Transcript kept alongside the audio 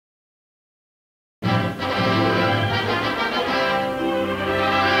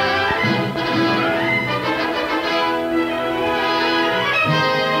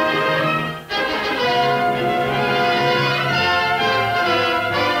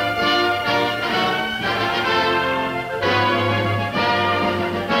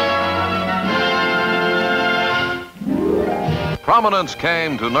Prominence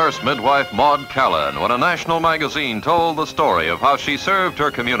came to nurse midwife Maude Callen when a national magazine told the story of how she served her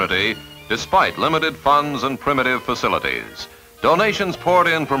community despite limited funds and primitive facilities. Donations poured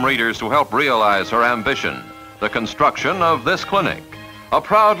in from readers to help realize her ambition, the construction of this clinic, a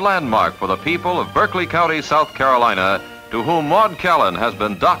proud landmark for the people of Berkeley County, South Carolina, to whom Maude Callen has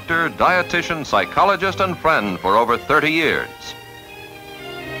been doctor, dietitian, psychologist, and friend for over 30 years.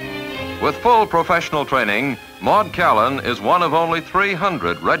 With full professional training, Maude Callen is one of only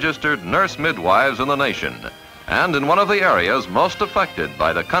 300 registered nurse midwives in the nation, and in one of the areas most affected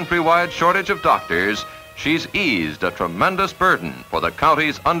by the countrywide shortage of doctors, she's eased a tremendous burden for the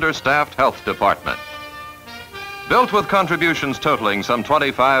county's understaffed health department. Built with contributions totaling some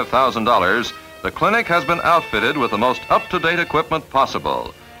 $25,000, the clinic has been outfitted with the most up-to-date equipment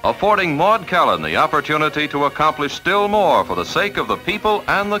possible, affording Maude Callen the opportunity to accomplish still more for the sake of the people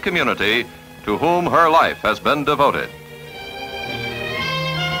and the community to whom her life has been devoted.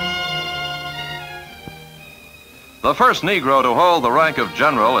 The first Negro to hold the rank of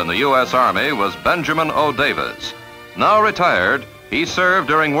general in the U.S. Army was Benjamin O. Davis. Now retired, he served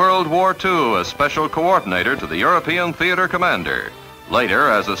during World War II as special coordinator to the European Theater Commander, later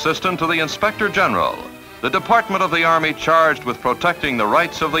as assistant to the Inspector General, the department of the Army charged with protecting the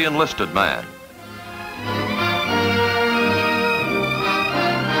rights of the enlisted man.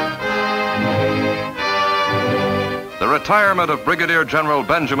 The retirement of Brigadier General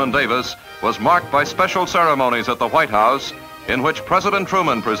Benjamin Davis was marked by special ceremonies at the White House in which President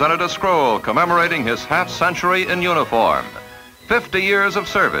Truman presented a scroll commemorating his half-century in uniform. 50 years of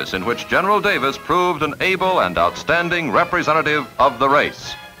service in which General Davis proved an able and outstanding representative of the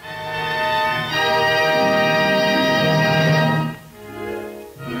race.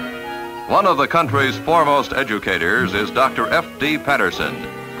 One of the country's foremost educators is Dr. F.D. Patterson,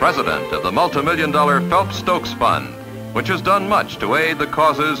 president of the multi-million-dollar Phelps-Stokes Fund, which has done much to aid the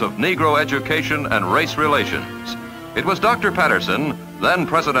causes of Negro education and race relations. It was Dr. Patterson, then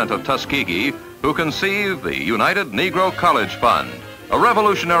president of Tuskegee, who conceived the United Negro College Fund, a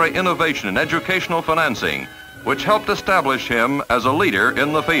revolutionary innovation in educational financing, which helped establish him as a leader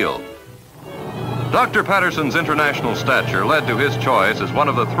in the field. Dr. Patterson's international stature led to his choice as one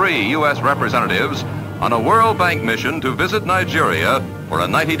of the 3 U.S. representatives on a World Bank mission to visit Nigeria for a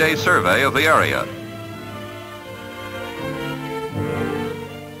 90-day survey of the area.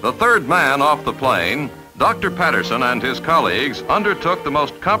 The third man off the plane, Dr. Patterson and his colleagues undertook the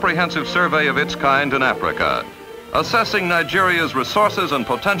most comprehensive survey of its kind in Africa, assessing Nigeria's resources and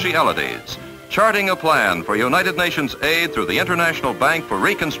potentialities, charting a plan for United Nations aid through the International Bank for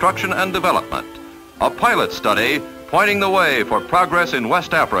Reconstruction and Development, a pilot study pointing the way for progress in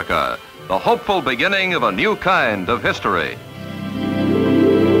West Africa, the hopeful beginning of a new kind of history.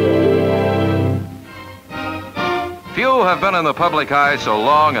 Few have been in the public eye so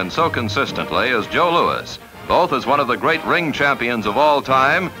long and so consistently as Joe Louis, both as one of the great ring champions of all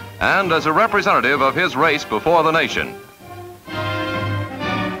time and as a representative of his race before the nation.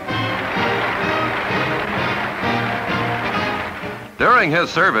 During his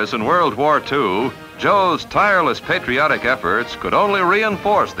service in World War II, Joe's tireless patriotic efforts could only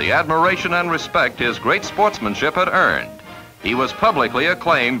reinforce the admiration and respect his great sportsmanship had earned. He was publicly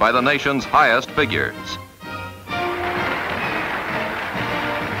acclaimed by the nation's highest figures.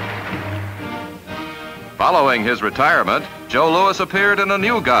 Following his retirement, Joe Louis appeared in a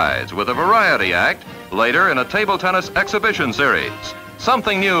new guise with a variety act, later in a table tennis exhibition series.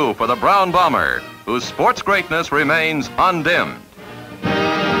 Something new for the Brown Bomber, whose sports greatness remains undimmed.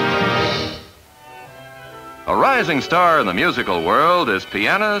 A rising star in the musical world is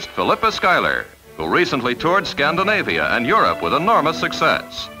pianist Philippa Schuyler, who recently toured Scandinavia and Europe with enormous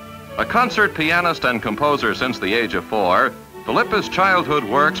success. A concert pianist and composer since the age of 4, Philippa's childhood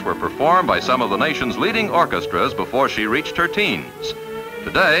works were performed by some of the nation's leading orchestras before she reached her teens.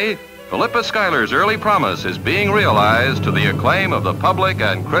 Today, Philippa Schuyler's early promise is being realized to the acclaim of the public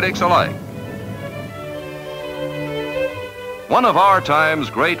and critics alike. One of our time's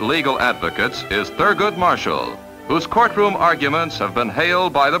great legal advocates is Thurgood Marshall, whose courtroom arguments have been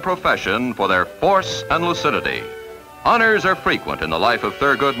hailed by the profession for their force and lucidity. Honors are frequent in the life of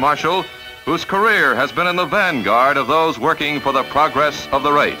Thurgood Marshall, whose career has been in the vanguard of those working for the progress of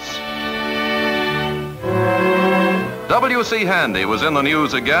the race. W.C. Handy was in the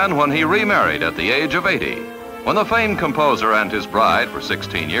news again when he remarried at the age of 80. When the famed composer and his bride, for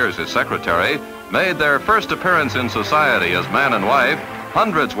 16 years his secretary, made their first appearance in society as man and wife,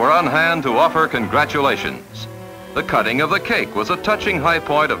 hundreds were on hand to offer congratulations. The cutting of the cake was a touching high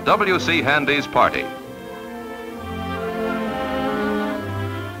point of W.C. Handy's party.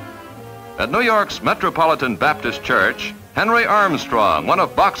 At New York's Metropolitan Baptist Church, Henry Armstrong, one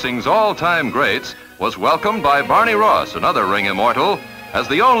of boxing's all-time greats, was welcomed by Barney Ross, another ring immortal, as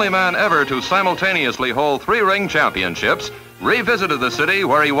the only man ever to simultaneously hold 3 ring championships, revisited the city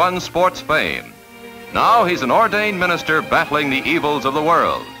where he won sports fame. Now he's an ordained minister battling the evils of the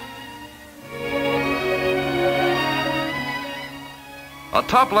world. A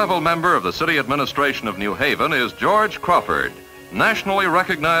top-level member of the city administration of New Haven is George Crawford, nationally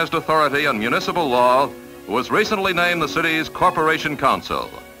recognized authority on municipal law, who was recently named the city's corporation counsel.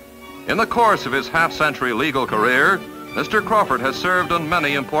 In the course of his half-century legal career, Mr. Crawford has served on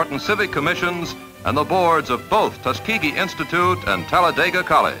many important civic commissions and the boards of both Tuskegee Institute and Talladega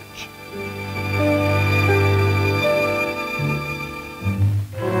College.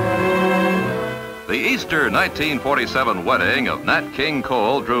 The Easter 1947 wedding of Nat King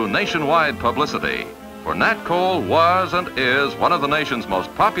Cole drew nationwide publicity, for Nat Cole was and is one of the nation's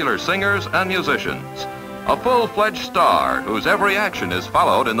most popular singers and musicians, a full-fledged star whose every action is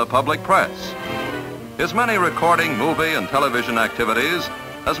followed in the public press. His many recording, movie, and television activities,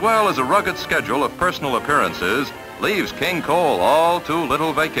 as well as a rugged schedule of personal appearances, leaves King Cole all too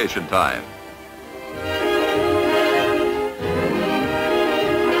little vacation time.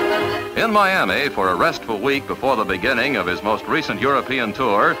 In Miami for a restful week before the beginning of his most recent European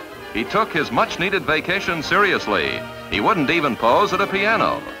tour, he took his much-needed vacation seriously. He wouldn't even pose at a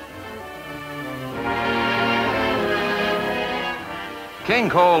piano. King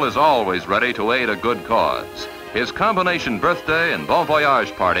Cole is always ready to aid a good cause. His combination birthday and bon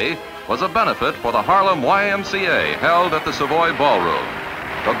voyage party was a benefit for the Harlem YMCA held at the Savoy Ballroom.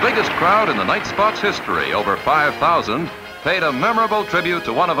 The biggest crowd in the night spot's history, over 5,000, paid a memorable tribute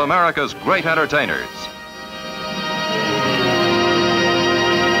to one of America's great entertainers.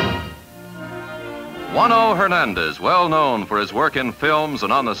 Juano Hernandez, well known for his work in films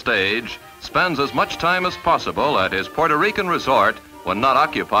and on the stage, spends as much time as possible at his Puerto Rican resort when not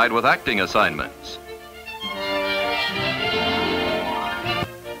occupied with acting assignments.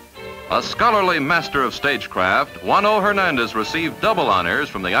 A scholarly master of stagecraft, Juano Hernandez received double honors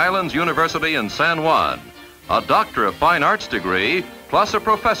from the island's university in San Juan, a Doctor of Fine Arts degree, plus a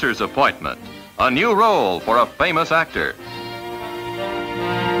professor's appointment, a new role for a famous actor.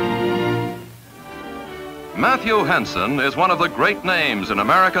 Matthew Henson is one of the great names in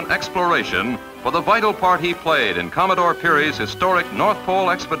American exploration for the vital part he played in Commodore Peary's historic North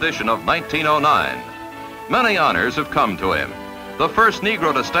Pole expedition of 1909. Many honors have come to him. The first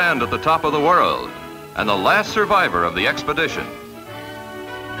Negro to stand at the top of the world, and the last survivor of the expedition.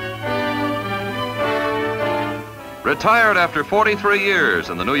 Retired after 43 years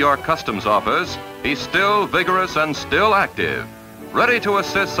in the New York Customs Office, he's still vigorous and still active, ready to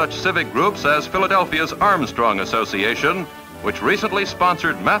assist such civic groups as Philadelphia's Armstrong Association, which recently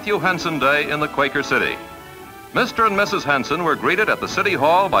sponsored Matthew Henson Day in the Quaker City. Mr. and Mrs. Henson were greeted at the City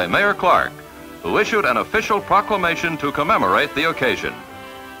Hall by Mayor Clark, who issued an official proclamation to commemorate the occasion.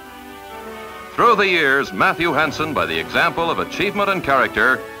 Through the years, Matthew Henson, by the example of achievement and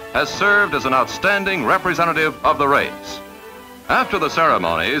character, has served as an outstanding representative of the race. After the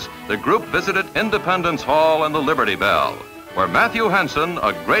ceremonies, the group visited Independence Hall and the Liberty Bell, where Matthew Henson,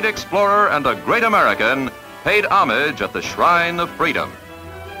 a great explorer and a great American, paid homage at the Shrine of Freedom.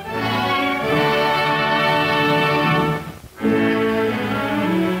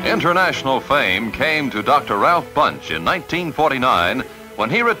 International fame came to Dr. Ralph Bunche in 1949 when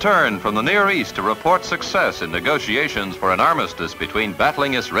he returned from the Near East to report success in negotiations for an armistice between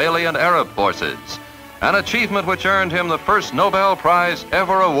battling Israeli and Arab forces, an achievement which earned him the first Nobel Prize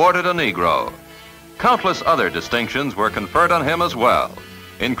ever awarded a Negro. Countless other distinctions were conferred on him as well,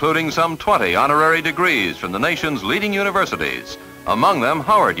 including some 20 honorary degrees from the nation's leading universities, among them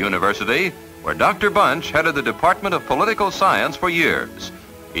Howard University, where Dr. Bunche headed the Department of Political Science for years.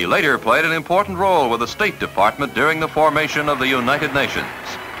 He later played an important role with the State Department during the formation of the United Nations.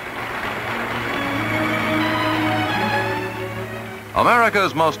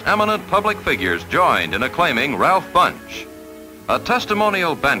 America's most eminent public figures joined in acclaiming Ralph Bunche. A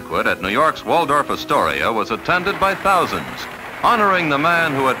testimonial banquet at New York's Waldorf Astoria was attended by thousands, honoring the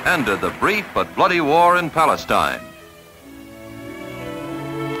man who had ended the brief but bloody war in Palestine.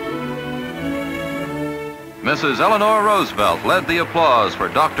 Mrs. Eleanor Roosevelt led the applause for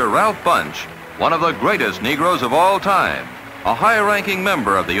Dr. Ralph Bunche, one of the greatest Negroes of all time, a high-ranking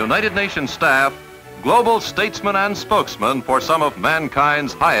member of the United Nations staff, global statesman and spokesman for some of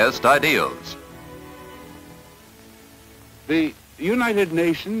mankind's highest ideals. The United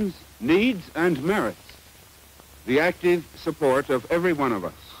Nations needs and merits the active support of every one of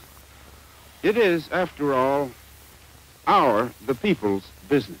us. It is, after all, the people's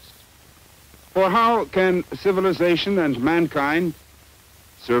business. For how can civilization and mankind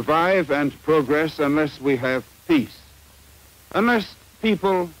survive and progress unless we have peace? Unless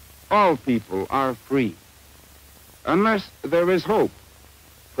people, all people, are free? Unless there is hope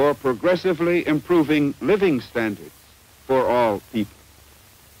for progressively improving living standards for all people?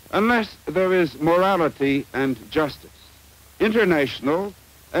 Unless there is morality and justice, international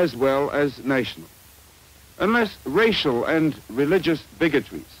as well as national? Unless racial and religious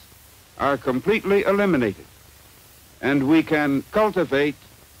bigotries are completely eliminated and we can cultivate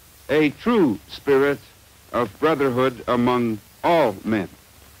a true spirit of brotherhood among all men.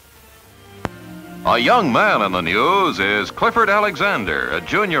 A young man in the news is Clifford Alexander, a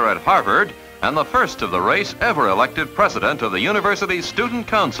junior at Harvard and the first of the race ever elected president of the university's student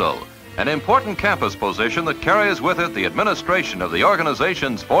council, an important campus position that carries with it the administration of the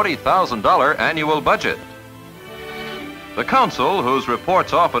organization's $40,000 annual budget. The council, whose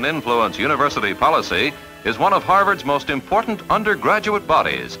reports often influence university policy, is one of Harvard's most important undergraduate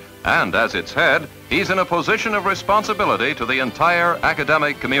bodies, and as its head, he's in a position of responsibility to the entire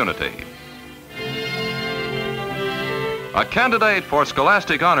academic community. A candidate for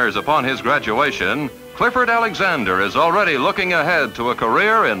scholastic honors upon his graduation, Clifford Alexander is already looking ahead to a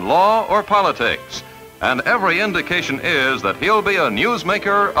career in law or politics, and every indication is that he'll be a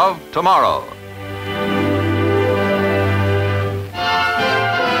newsmaker of tomorrow.